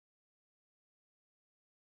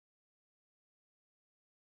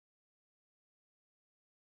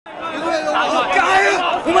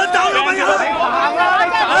我们走了没有？行啦，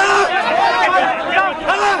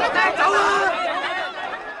走啦！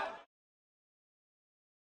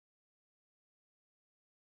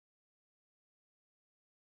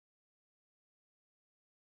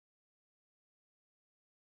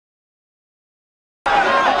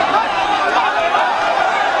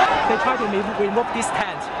 They try to remove this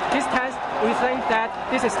tent. This tent, we think that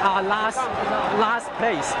this is our last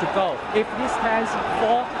place to go. If this tent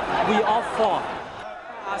fall, we all fall.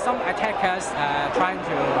 Some attackers trying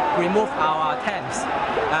to remove our tents.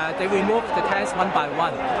 They remove the tents one by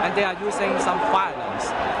one, and they are using some violence.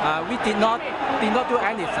 We did not do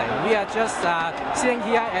anything. We are just sitting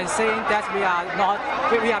here and saying that we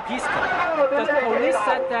are peaceful. The police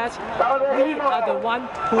said that we are the one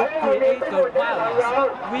who create the violence.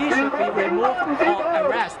 We should be removed or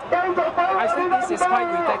arrested. I think this is quite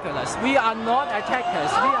ridiculous. We are not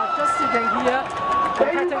attackers. We are just sitting here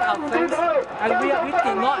protecting our things, and we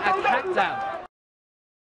did not attack them.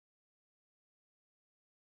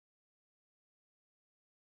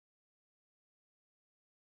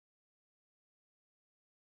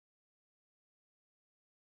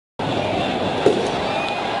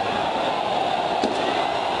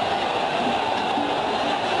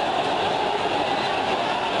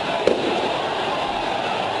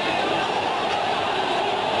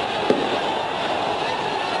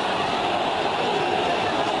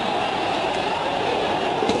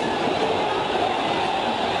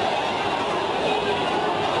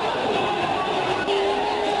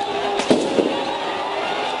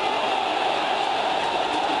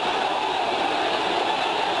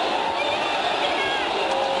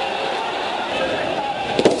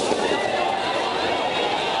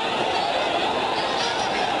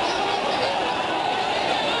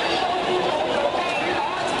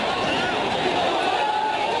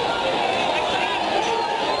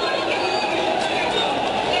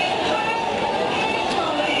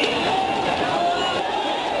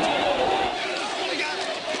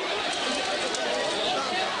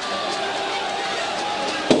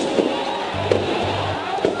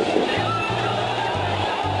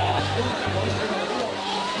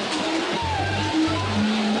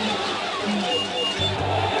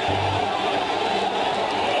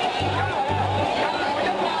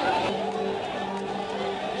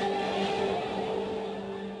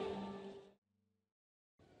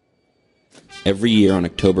 Every year on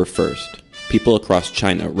October 1st, people across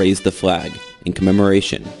China raise the flag in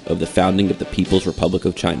commemoration of the founding of the People's Republic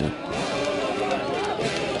of China.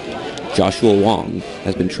 Joshua Wong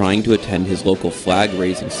has been trying to attend his local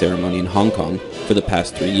flag-raising ceremony in Hong Kong for the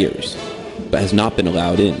past 3 years, but has not been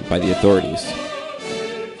allowed in by the authorities.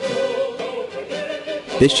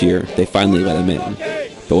 This year, they finally let him in,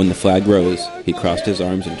 but when the flag rose, he crossed his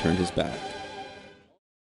arms and turned his back.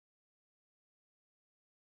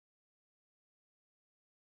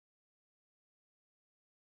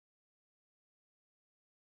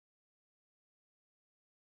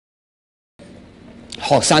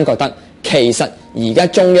學生覺得其實而家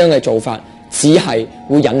中央嘅做法只係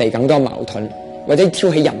會引嚟更多矛盾，或者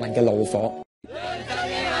挑起人民嘅怒火。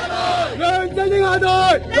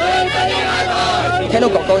聽到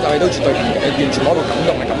國歌就係都絕對完全攞到感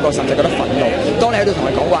動嘅感覺，甚至覺得憤怒。當你喺度同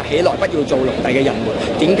佢講話起來不要做奴隸嘅人們，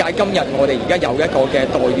點解今日我哋而家有一個嘅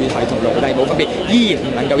待遇係同奴隸冇分別，依然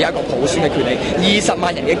唔能夠有一個普選嘅權利？20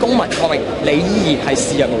萬人嘅公民抗命，你依然係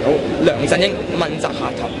視若無睹。梁振英問責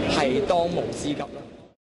下台係當務之急啦。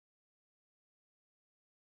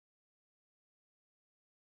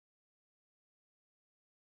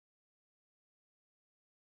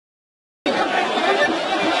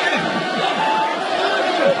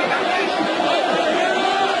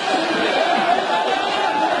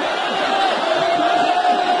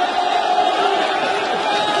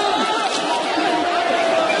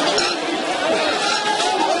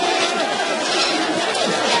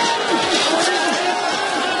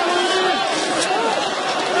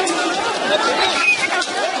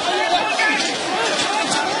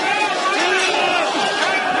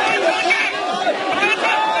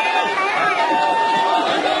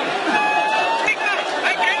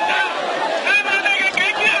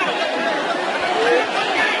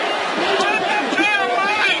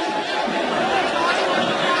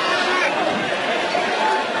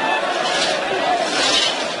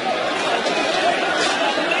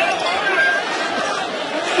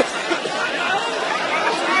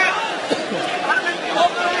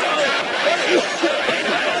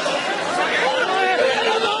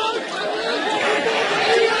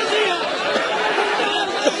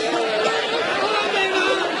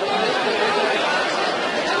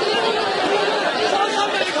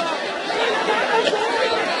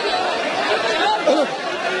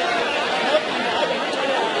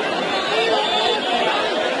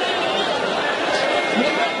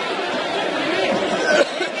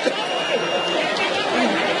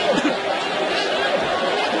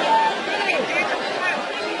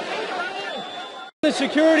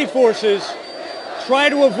security forces try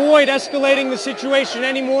to avoid escalating the situation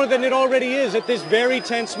any more than it already is at this very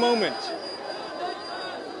tense moment.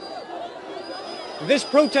 This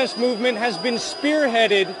protest movement has been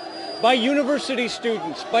spearheaded by university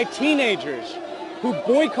students, by teenagers who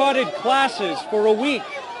boycotted classes for a week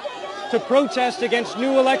to protest against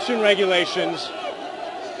new election regulations.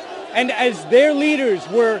 And as their leaders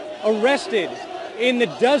were arrested in the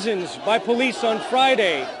dozens by police on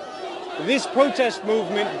Friday, this protest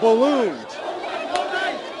movement ballooned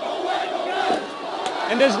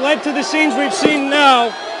and has led to the scenes we've seen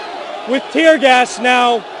now, with tear gas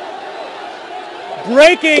now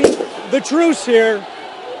breaking the truce here.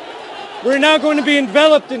 We're now going to be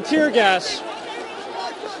enveloped in tear gas.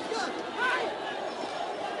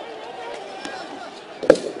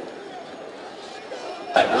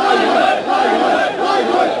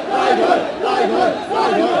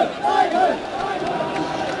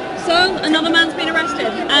 So, another man's been arrested,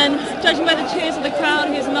 and judging by the cheers of the crowd,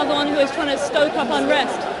 here's another one who is trying to stoke up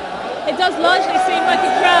unrest. It does largely seem like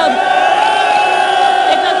a crowd.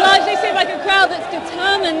 It does largely seem like a crowd that's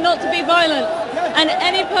determined not to be violent, and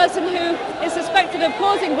any person who is suspected of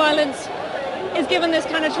causing violence is given this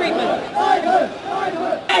kind of treatment. This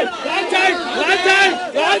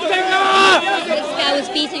guy was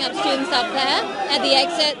beating up students up there at the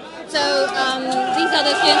exit. So these are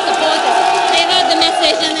the student supporters. They heard the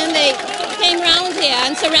message and then they came round here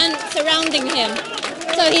and surrounding him.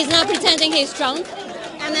 So he's now pretending he's drunk.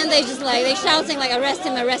 And then they shouting like, arrest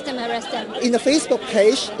him, arrest him, arrest him. In the Facebook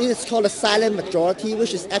page, it is called a Silent Majority,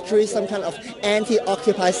 which is actually some kind of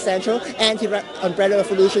anti-Occupy Central, anti-Umbrella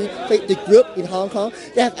Revolution, the group in Hong Kong.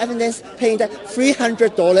 They have evidence paying that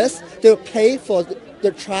 $300. They will pay for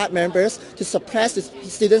the tribe members to suppress the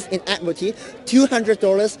students in Admiralty,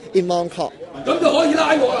 $200 in Mong Kok.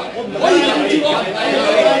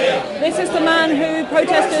 This is the man who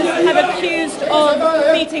protesters have accused of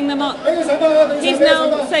beating them up. He's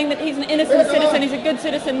now saying that he's an innocent citizen, he's a good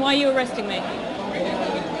citizen. Why are you arresting me?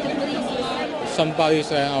 Somebody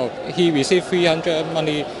said, oh, he received 300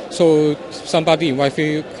 money, so somebody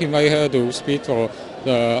invited her to speak for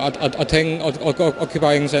the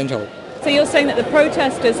occupying Central. So you're saying that the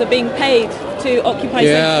protesters are being paid to occupy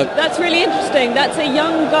Central? That's really interesting. That's a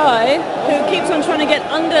young guy who keeps on trying to get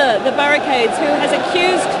under the barricades, who has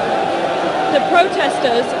accused the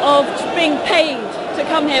protesters of being paid to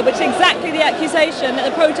come here, which is exactly the accusation that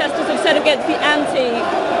the protesters have said against the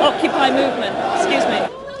anti-Occupy movement. Excuse me.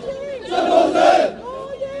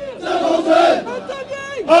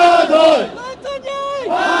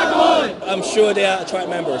 I'm sure they are tribe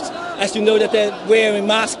members. As you know that they're wearing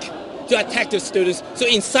masks to attack the students, to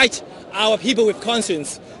incite our people with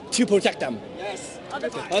conscience to protect them. Yes.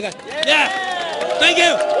 Okay. Yeah. Thank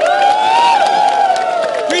you.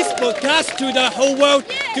 Please broadcast to the whole world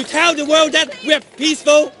to tell the world that we are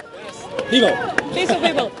peaceful people. Peaceful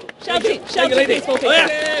people. Shout to peaceful people. Oh, yeah.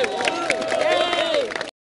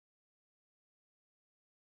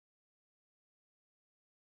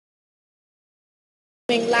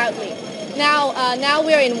 Loudly. Now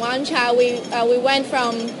we're in Wan Chai. We went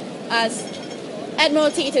from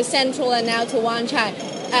Admiralty to Central and now to Wan Chai.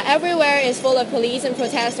 Everywhere is full of police and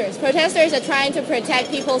protesters. Protesters are trying to protect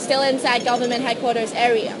people still inside government headquarters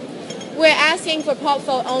area. We're asking for pop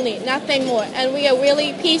vote only, nothing more, and we are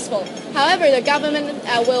really peaceful. However, the government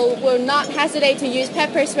will not hesitate to use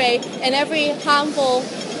pepper spray and every harmful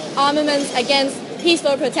armaments against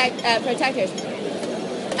peaceful protectors.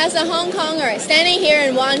 As a Hong Konger standing here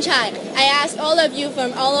in Wan Chai, I ask all of you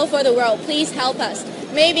from all over the world, please help us.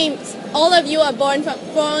 Maybe all of you are born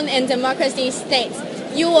in democracy states.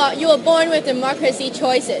 You are born with democracy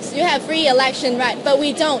choices. You have free election right, but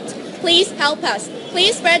we don't. Please help us.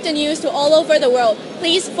 Please spread the news to all over the world.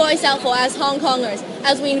 Please voice out for us Hong Kongers,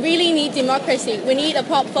 as we really need democracy. We need a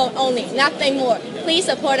pop vote only, nothing more. Please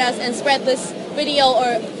support us and spread this video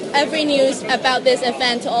or every news about this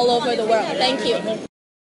event to all over the world. Thank you.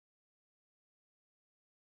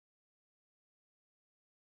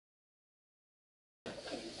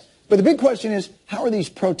 But the big question is, how are these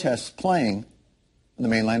protests playing on the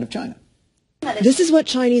mainland of China? This is what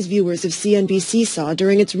Chinese viewers of CNBC saw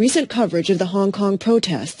during its recent coverage of the Hong Kong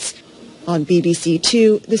protests. On BBC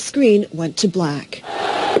Two, the screen went to black.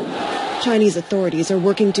 Chinese authorities are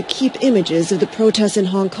working to keep images of the protests in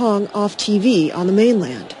Hong Kong off TV on the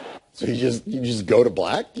mainland. So you just go to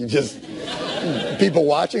black? People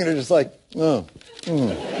watching it are just like, oh.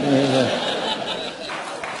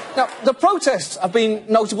 Now, the protests have been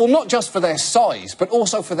notable not just for their size, but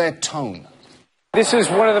also for their tone. This is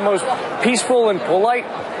one of the most peaceful and polite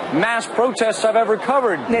mass protests I've ever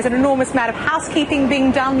covered. There's an enormous amount of housekeeping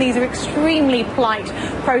being done. These are extremely polite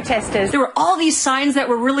protesters. There were all these signs that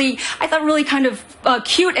were really, I thought, really kind of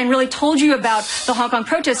cute and really told you about the Hong Kong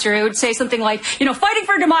protester. It would say something like, fighting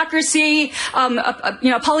for democracy,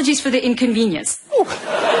 apologies for the inconvenience.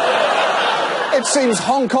 It seems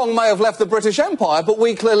Hong Kong may have left the British Empire, but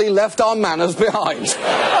we clearly left our manners behind.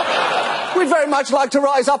 We'd very much like to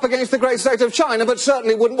rise up against the great state of China, but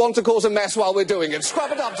certainly wouldn't want to cause a mess while we're doing it.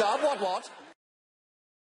 Scrub-a-dub-dub, what?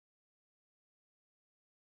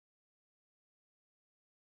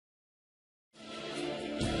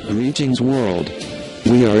 Greetings, world.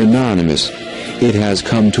 We are Anonymous. It has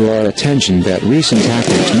come to our attention that recent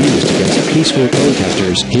tactics used against peaceful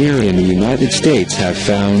protesters here in the United States have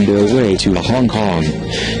found their way to Hong Kong.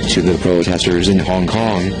 To the protesters in Hong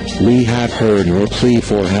Kong, we have heard your plea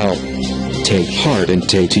for help. Take heart and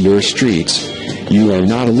take to your streets. You are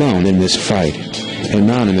not alone in this fight.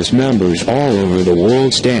 Anonymous members all over the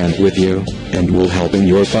world stand with you, and will help in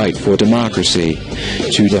your fight for democracy.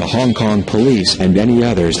 To the Hong Kong police and any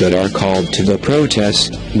others that are called to the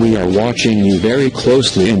protests, we are watching you very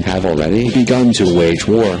closely and have already begun to wage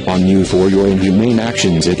war on you for your inhumane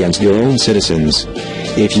actions against your own citizens.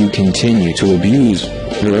 If you continue to abuse,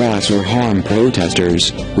 harass or harm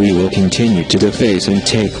protesters, we will continue to deface and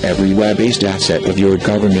take every web-based asset of your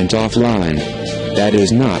government offline. That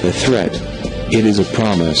is not a threat. It is a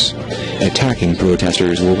promise. Attacking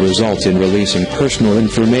protesters will result in releasing personal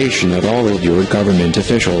information of all of your government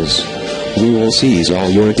officials. We will seize all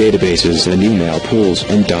your databases and email pools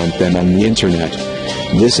and dump them on the internet.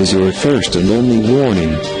 This is your first and only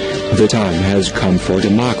warning. The time has come for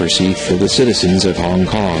democracy for the citizens of Hong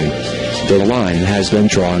Kong. The line has been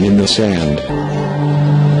drawn in the sand.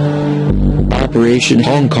 Operation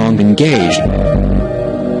Hong Kong engaged.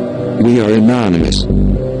 We are Anonymous.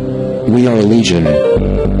 We are Legion.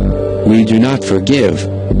 We do not forgive.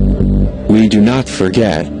 We do not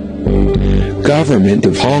forget. Government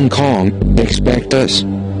of Hong Kong, expect us.